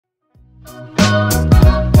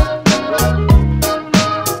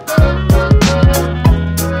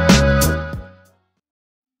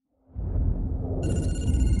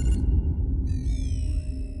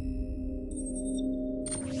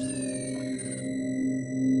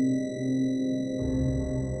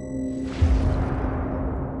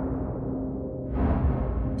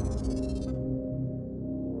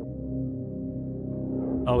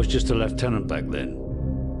was just a lieutenant back then,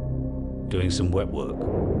 doing some wet work.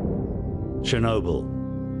 Chernobyl,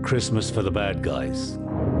 Christmas for the bad guys.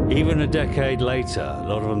 Even a decade later, a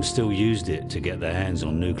lot of them still used it to get their hands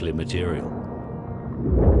on nuclear material.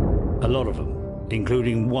 A lot of them,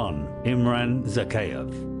 including one, Imran Zakhaev.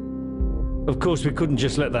 Of course, we couldn't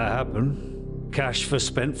just let that happen. Cash for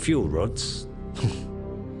spent fuel rods.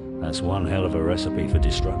 That's one hell of a recipe for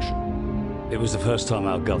destruction. It was the first time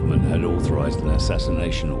our government had authorized an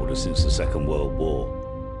assassination order since the Second World War.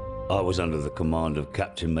 I was under the command of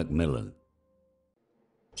Captain Macmillan.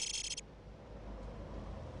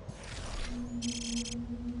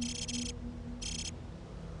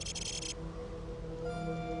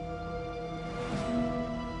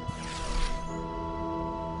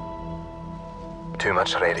 Too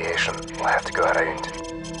much radiation. We'll have to go around.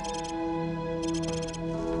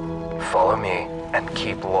 Follow me and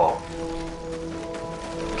keep low.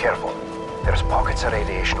 Careful. There's pockets of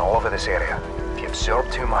radiation all over this area. If you absorb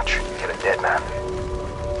too much, you're a dead man.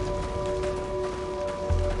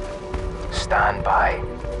 Stand by.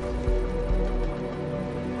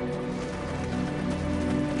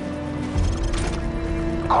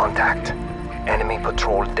 Contact. Enemy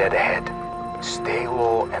patrol dead ahead. Stay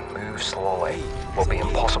low and move slowly. Will be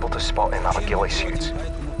impossible to spot in our ghillie suits.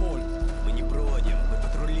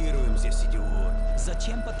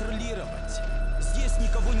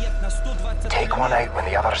 Take one out when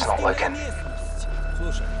the other's not looking.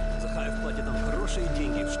 Слушай, Захаев платит нам хорошие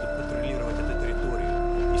деньги, чтобы патрулировать эту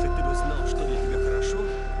территорию. Если ты бы знал, что для тебя хорошо,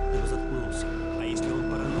 ты бы заткнулся. А если он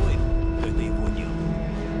параноик, то это его дело.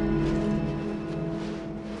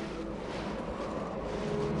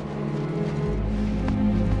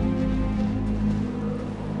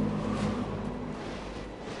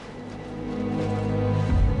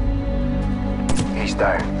 He's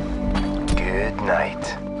down. Good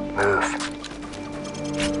night. Move.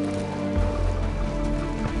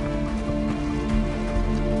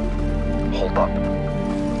 Hold up.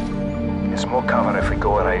 There's more cover if we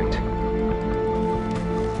go around.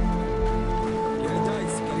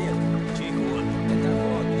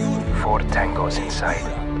 Four tangos inside.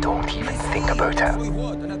 Don't even think about it.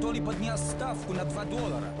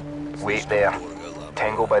 Wait there.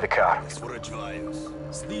 Tango by the car.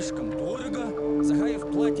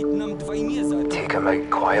 Take him out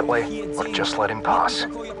quietly, or just let him pass.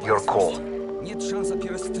 Your call.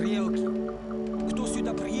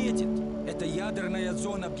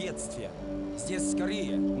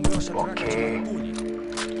 Okay.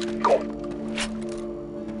 Go.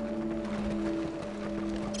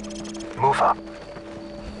 Move up.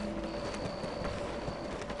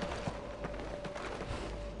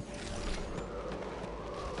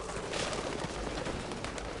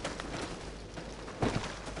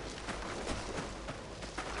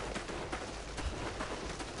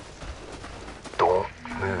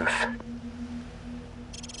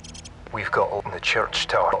 We've got the church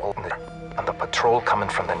tower and the patrol coming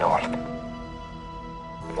from the north.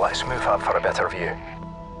 Let's move up for a better view.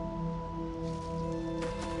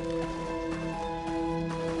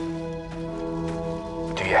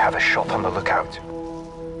 Do you have a shot on the lookout?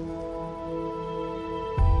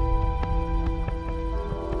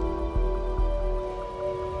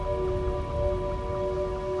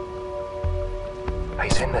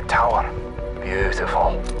 He's in the tower.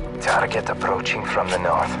 Beautiful. Target approaching from the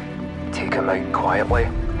north. Take him out quietly,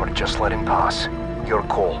 or just let him pass. Your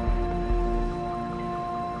call.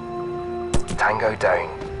 Tango down.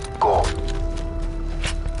 Go.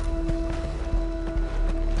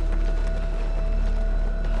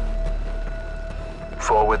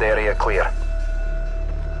 Forward area clear.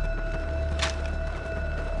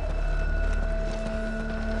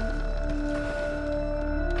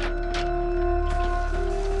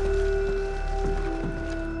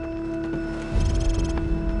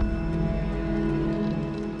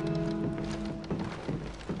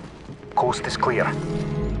 Coast is clear.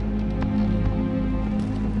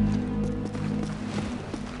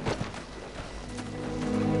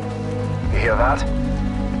 You hear that?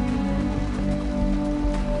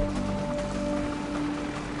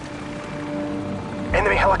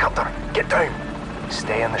 Enemy helicopter! Get down!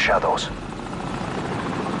 Stay in the shadows.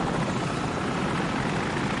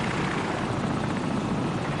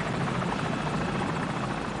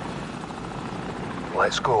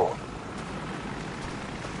 Let's go.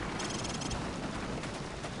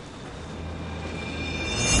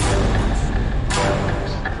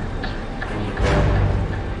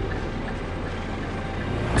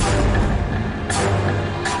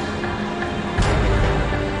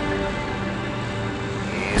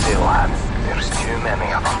 There's too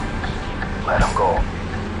many of them. Let them go.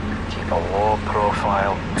 Keep a low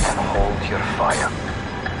profile. and hold your fire.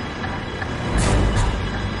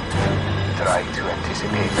 Try to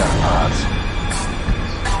anticipate their paths.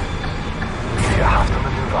 If you have to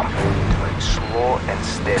maneuver, do it slow and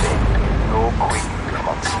steady. No quick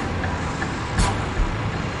movements.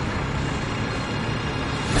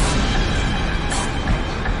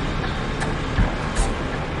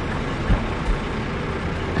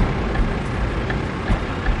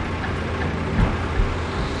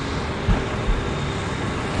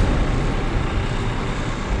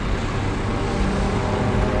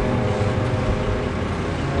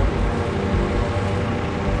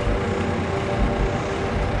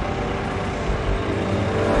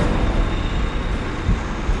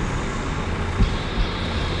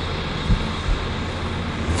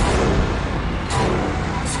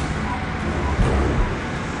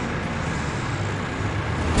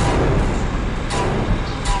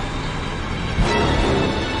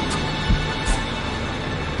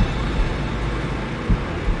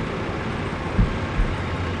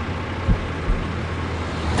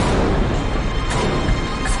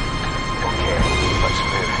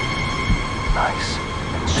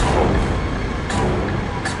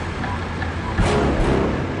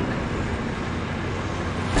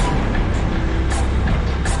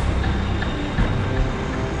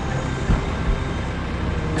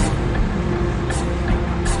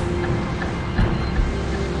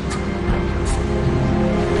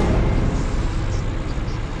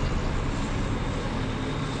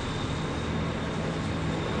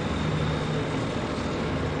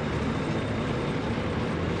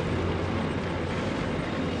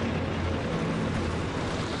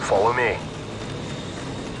 Follow me.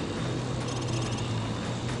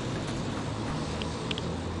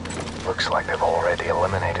 Looks like they've already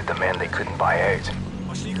eliminated the men they couldn't buy out.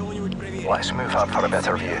 Let's move up for a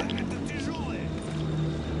better view.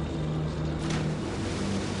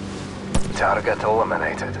 Target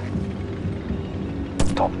eliminated.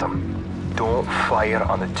 Top them. Don't fire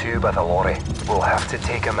on the two by the lorry. We'll have to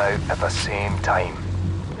take him out at the same time.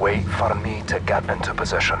 Wait for me to get into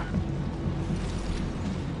position.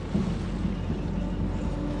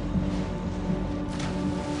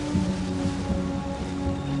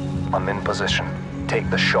 I'm in position. Take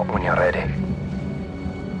the shot when you're ready.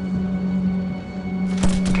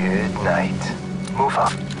 Good night. Move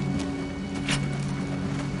up.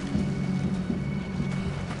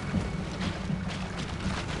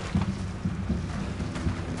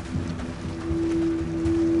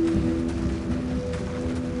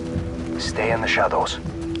 Stay in the shadows.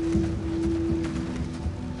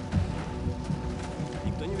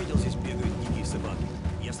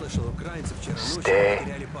 Stay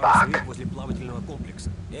back.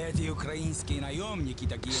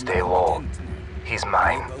 Stay low. He's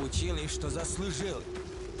mine.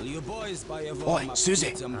 Oi,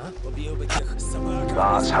 Susie!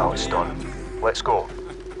 That's how it's done. Let's go.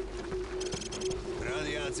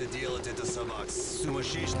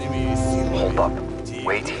 Hold up.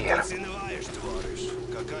 Wait here.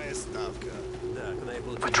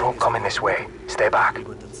 Patrol coming this way. Stay back.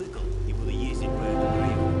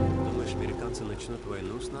 Начнут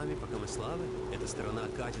войну с нами, пока мы слабы. Эта сторона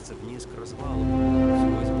катится вниз к развалу. Все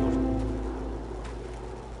возможно.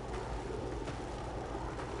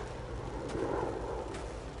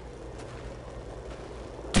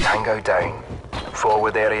 Tango down.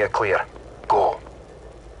 Forward area clear. Go.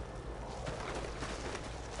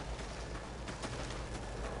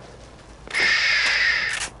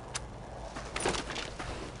 Shh.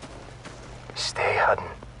 Stay hidden.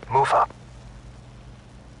 Move up.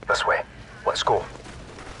 This way. Let's go.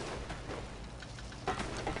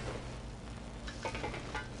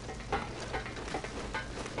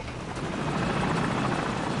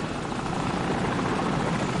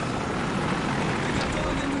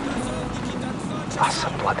 That's a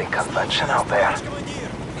bloody convention out there.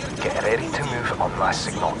 Get ready to move on my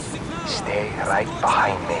signal. Stay right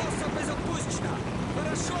behind me.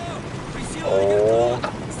 Hold.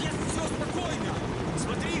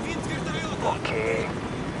 Okay.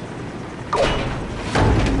 Go.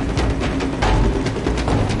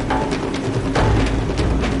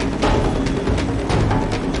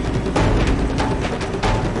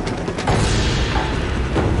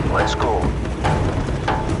 Let's go.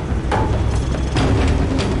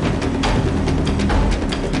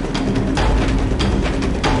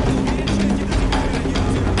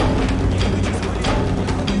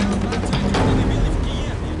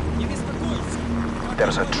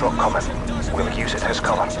 There's a truck coming. We'll use it as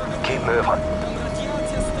cover. Keep moving.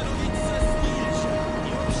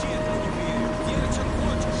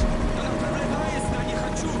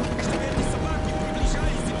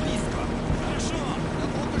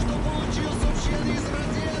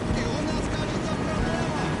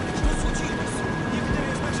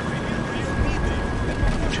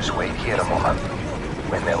 scare them a bit.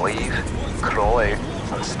 When they leave, crawl out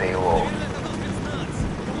and stay low.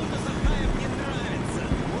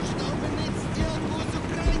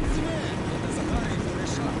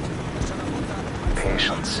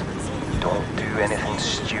 Patience. Don't do anything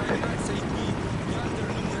stupid.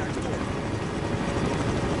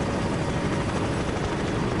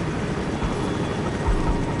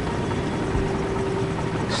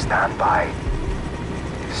 Stand by.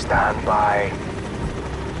 Stand by.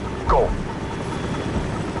 Go.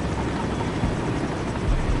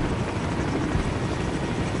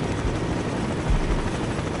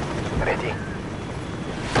 Ready?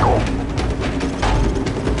 Go.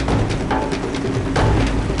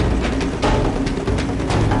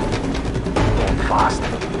 Hold fast.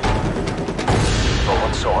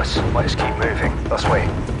 Rolling sauce. Let's keep moving. This way.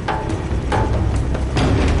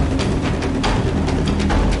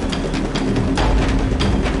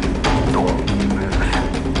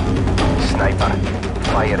 Sniper,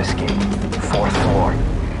 fire escape, 4th floor,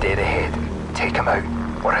 dead ahead. Take him out,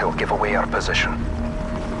 or he'll give away our position.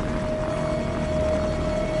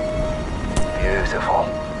 Beautiful.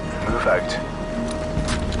 Move out.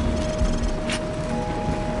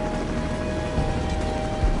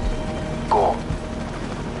 Go.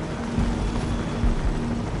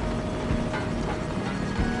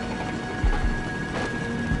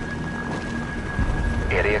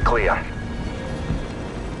 Area clear.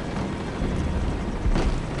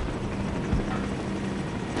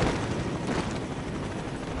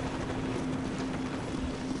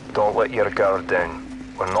 Don't let your guard down.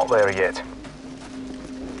 We're not there yet.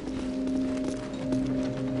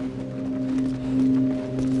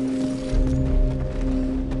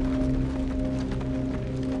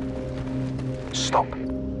 Stop.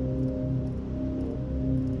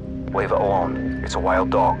 Leave it alone. It's a wild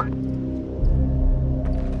dog.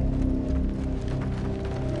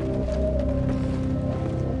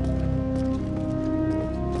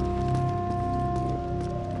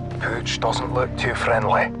 Pooch doesn't look too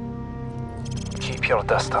friendly. Keep your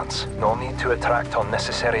distance. No need to attract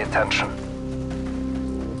unnecessary attention.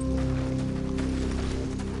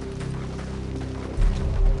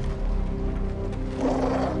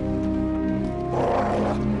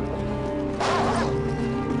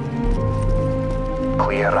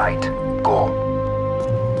 Clear right. Go.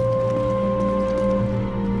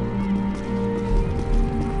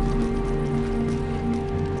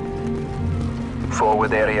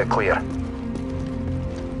 Forward area clear.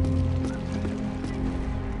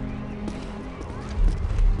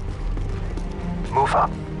 Move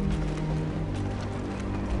up.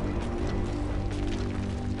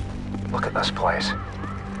 Look at this place.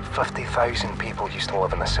 50,000 people used to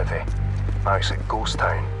live in the city. Now it's a ghost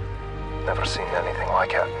town. Never seen anything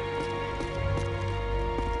like it.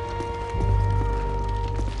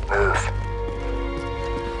 Move.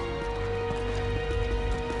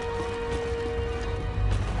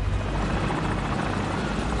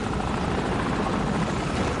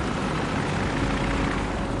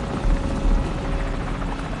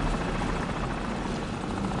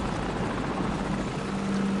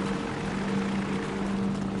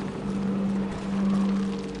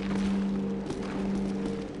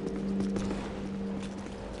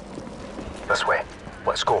 This way.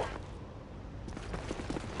 Let's go.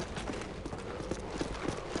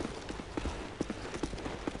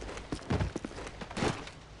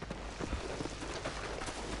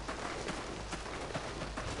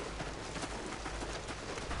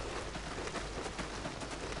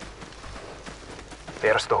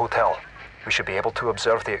 There's the hotel. We should be able to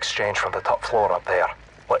observe the exchange from the top floor up there.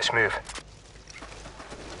 Let's move.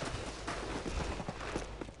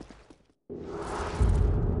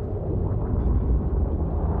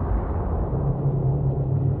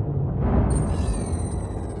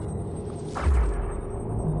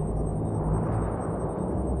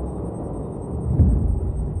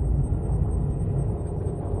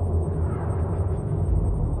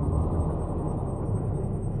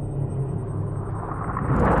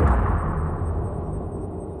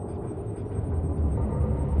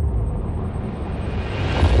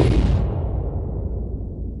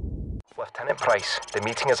 Lieutenant Price, the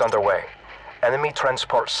meeting is underway. Enemy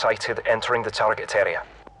transport sighted entering the target area.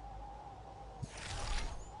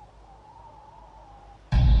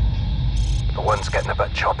 The wind's getting a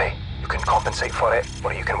bit choppy. You can compensate for it,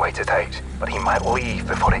 or you can wait it out. But he might leave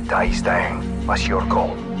before it dies down. That's your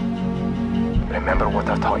call. Remember what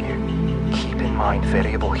I've taught you. Keep in mind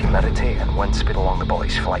variable humidity and wind speed along the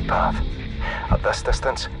bullet's flight path. At this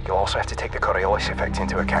distance, you'll also have to take the Coriolis effect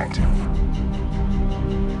into account.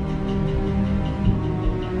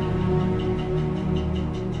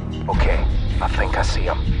 Okay, I think I see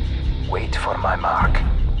him. Wait for my mark.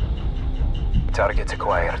 Target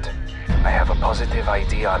acquired. I have a positive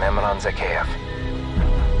ID on Imran Zakhaev.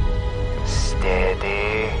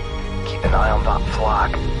 Steady. Keep an eye on that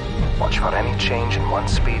flag. Watch for any change in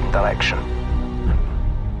one's speed and direction.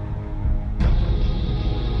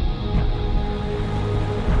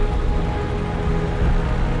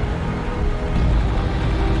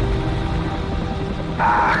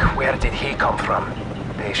 Ah, where did he come from?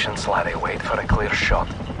 Patience, laddie. Wait for a clear shot.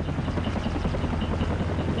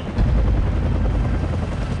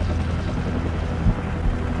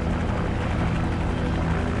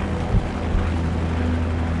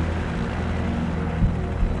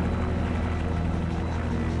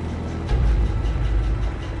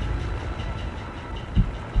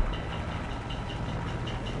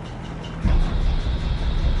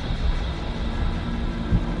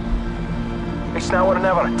 It's now or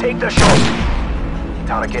never. Take the shot!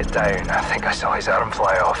 Target down. I think I saw his arm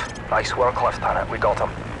fly off. Nice work, Lieutenant. We got him.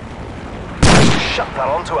 Shit, they're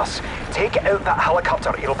onto us. Take out that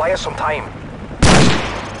helicopter. It'll buy us some time.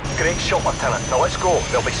 Great shot, Lieutenant. Now let's go.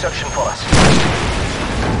 They'll be searching for us.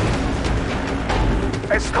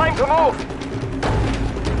 It's time to move!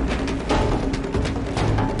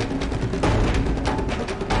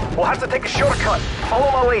 We'll have to take a shortcut.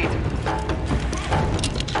 Follow my lead.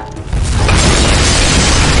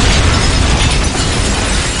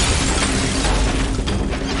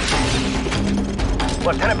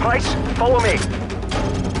 Lieutenant Price, follow me.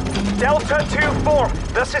 Delta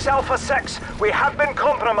 2-4, this is Alpha 6. We have been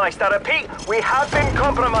compromised. I repeat, we have been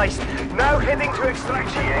compromised. Now heading to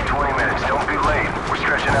extraction. Yeah, 20 minutes. Don't be late. We're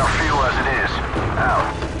stretching out fuel as it is.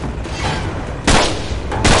 Out.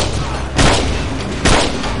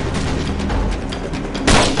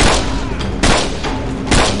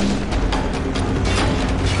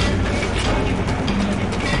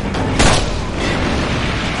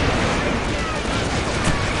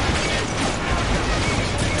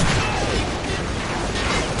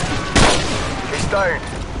 Down.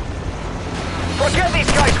 Forget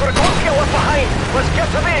these guys, we're going to get left behind. Let's get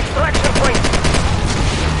to the extraction point.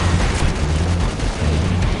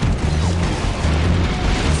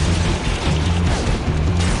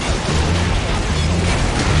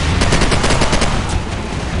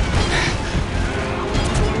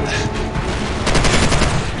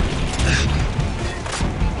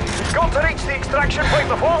 We've got to reach the extraction point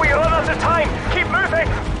before we run out of time. Keep moving.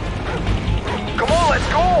 Come on, let's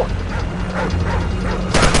go.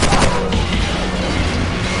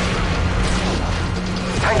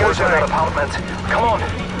 Tango's in that apartment. Come on.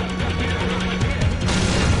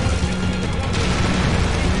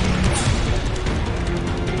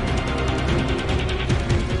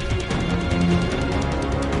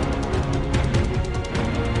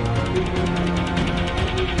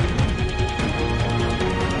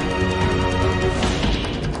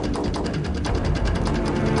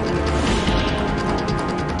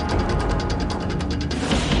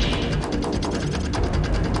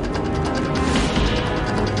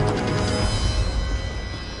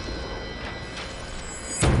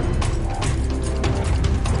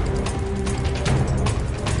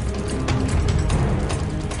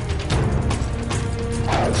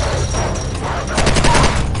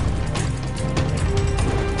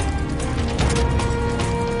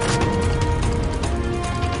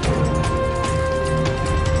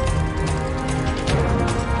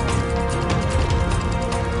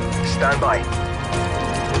 Stand by.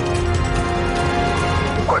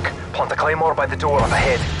 Quick, plant a claymore by the door up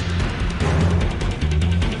ahead.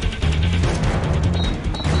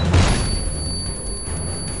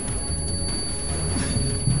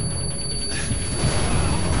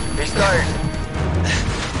 He's down.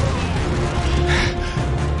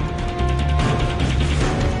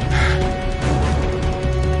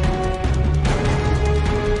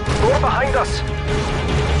 Door behind us.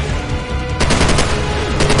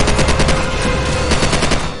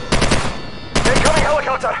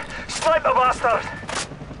 Snipe the bastard!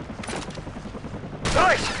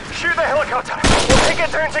 Right, shoot the helicopter. We'll take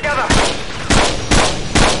it down together.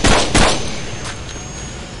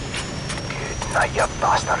 Good night, you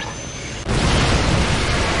bastard.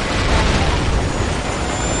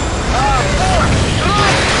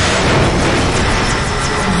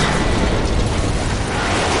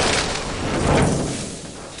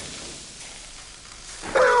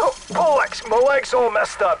 Bollocks, my leg's all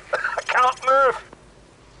messed up. I can't move.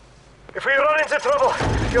 If we run into trouble,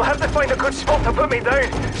 you'll have to find a good spot to put me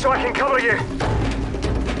down, so I can cover you.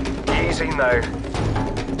 Easy now.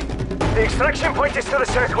 The extraction point is to the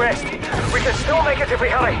southwest. We can still make it if we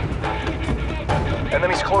hurry.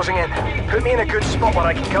 Enemies closing in. Put me in a good spot where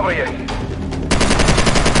I can cover you.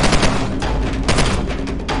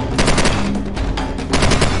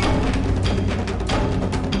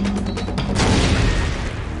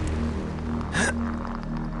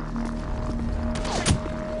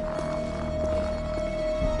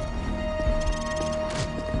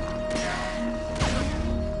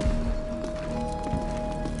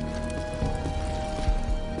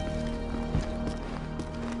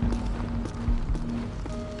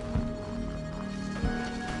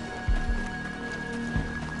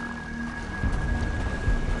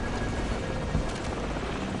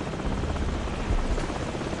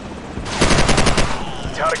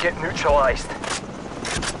 Target neutralized.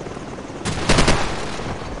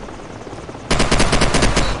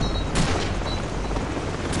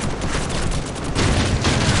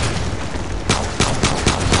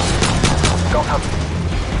 Got him.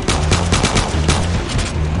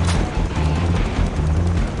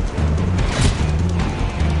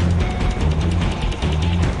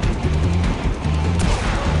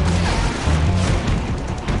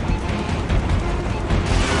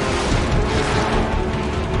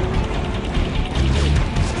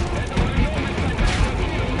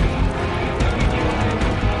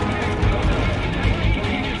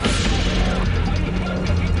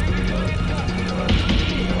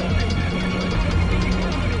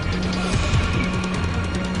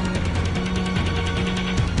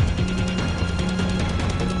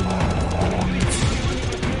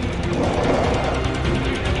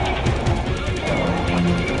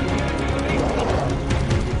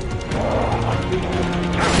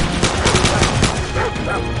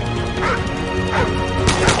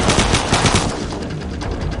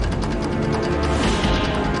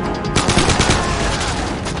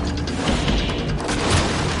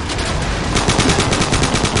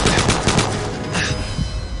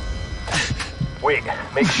 Wait,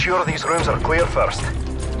 make sure these rooms are clear first.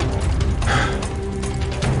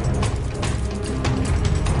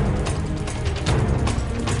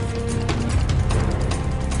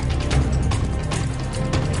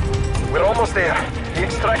 We're almost there. The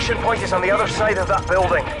extraction point is on the other side of that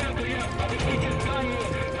building.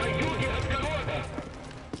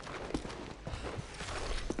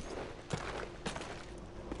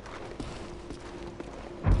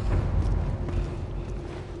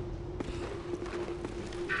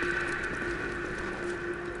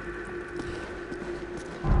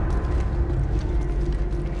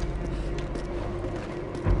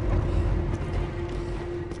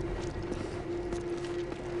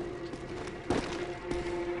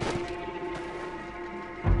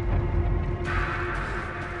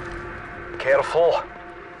 Careful.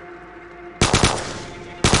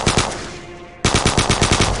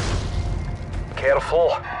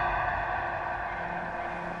 Careful.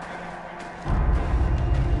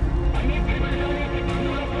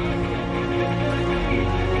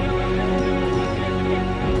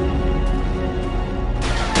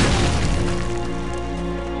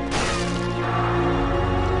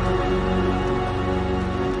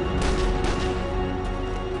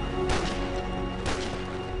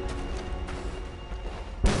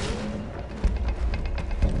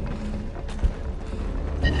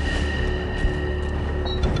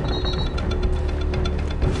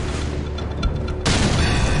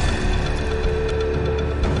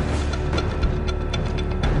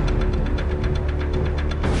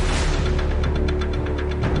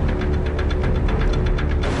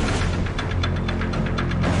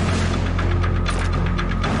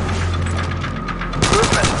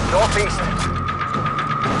 Northeast.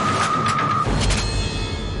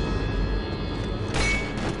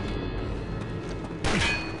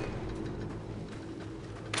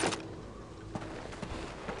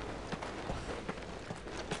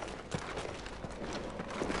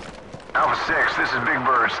 Alpha 6, this is Big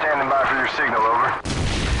Bird. Standing by for your signal, over.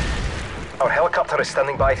 Our helicopter is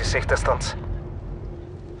standing by to safe distance.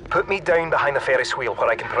 Put me down behind the Ferris wheel where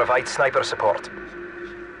I can provide sniper support.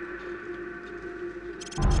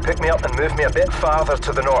 Pick me up and move me a bit farther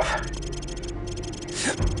to the north.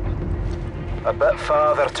 A bit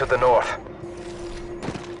farther to the north.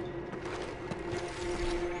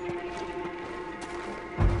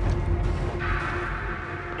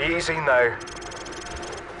 Easy now.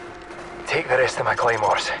 Take the rest of my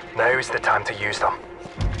claymores. Now's the time to use them.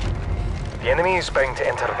 The enemy is bound to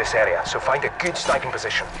enter this area, so find a good sniping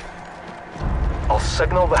position. I'll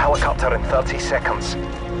signal the helicopter in 30 seconds.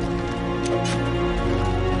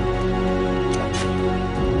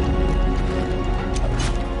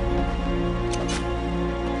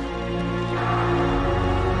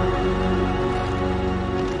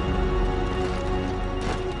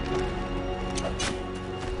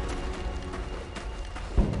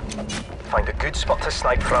 Find a good spot to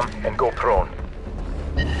snipe from and go prone.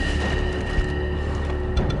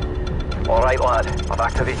 All right, lad. I've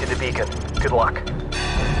activated the beacon. Good luck.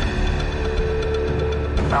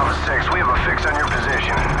 Alpha 6, we have a fix on your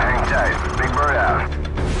position. Hang tight. Big Bird out.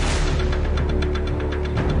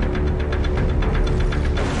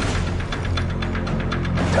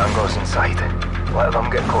 Tango's in sight. Let them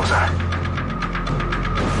get closer.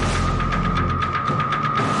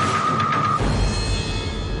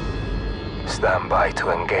 Stand by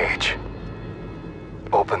to engage.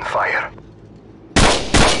 Open fire.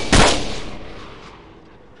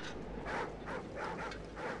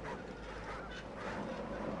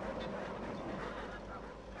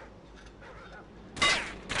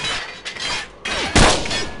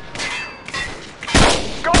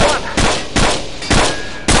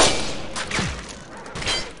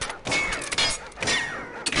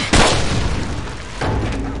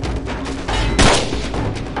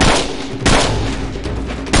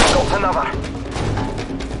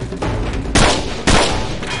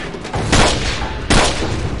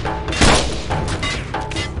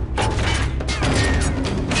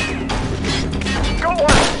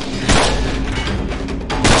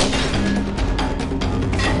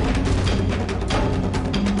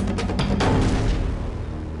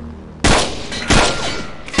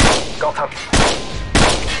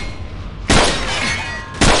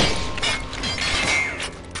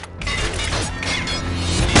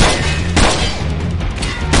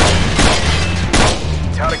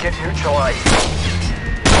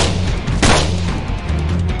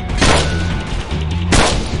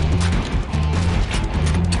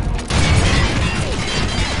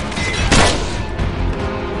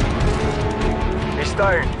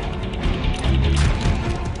 down.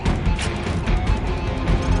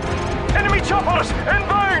 Enemy choppers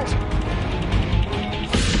inbound!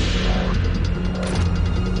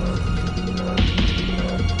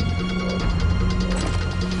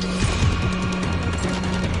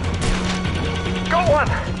 Got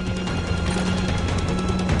one!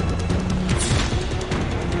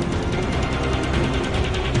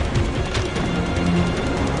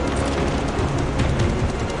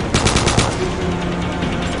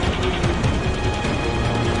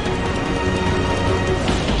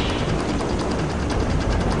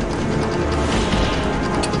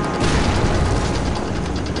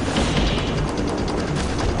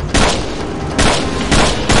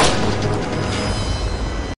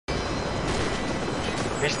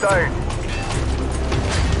 He's down.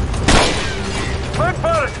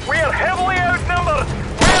 Blackbird, we are heavily outnumbered.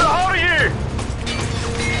 Where are you?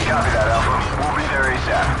 Copy that, Alpha. We'll be there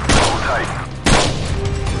ASAP. Hold tight.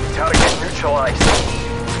 Target neutralized.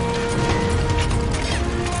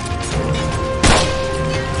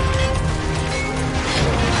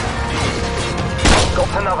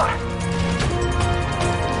 Got another.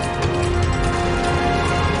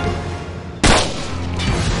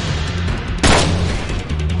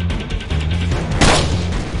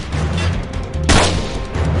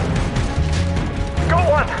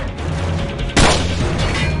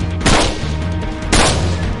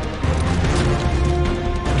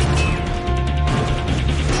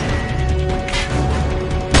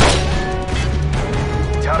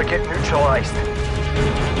 Target neutralized.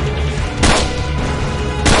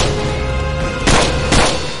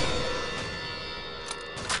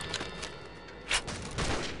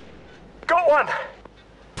 Got one!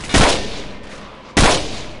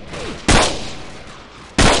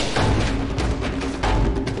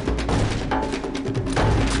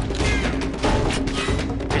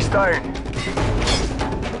 He's down.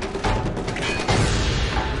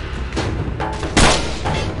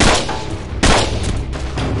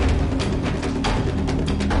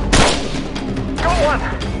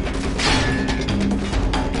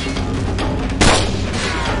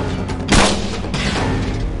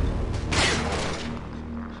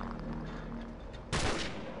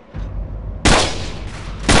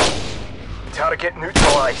 Target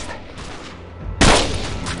neutralized.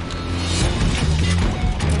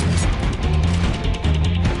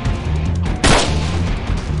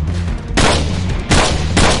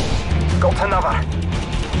 Got another.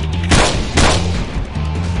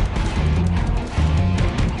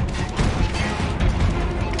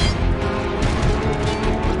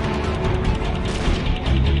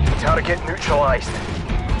 Target neutralized.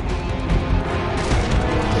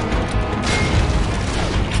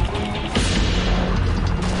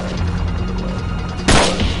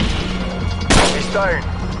 He's down.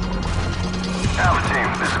 Alpha team,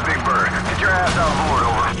 this is Big Bird. Get your ass on board,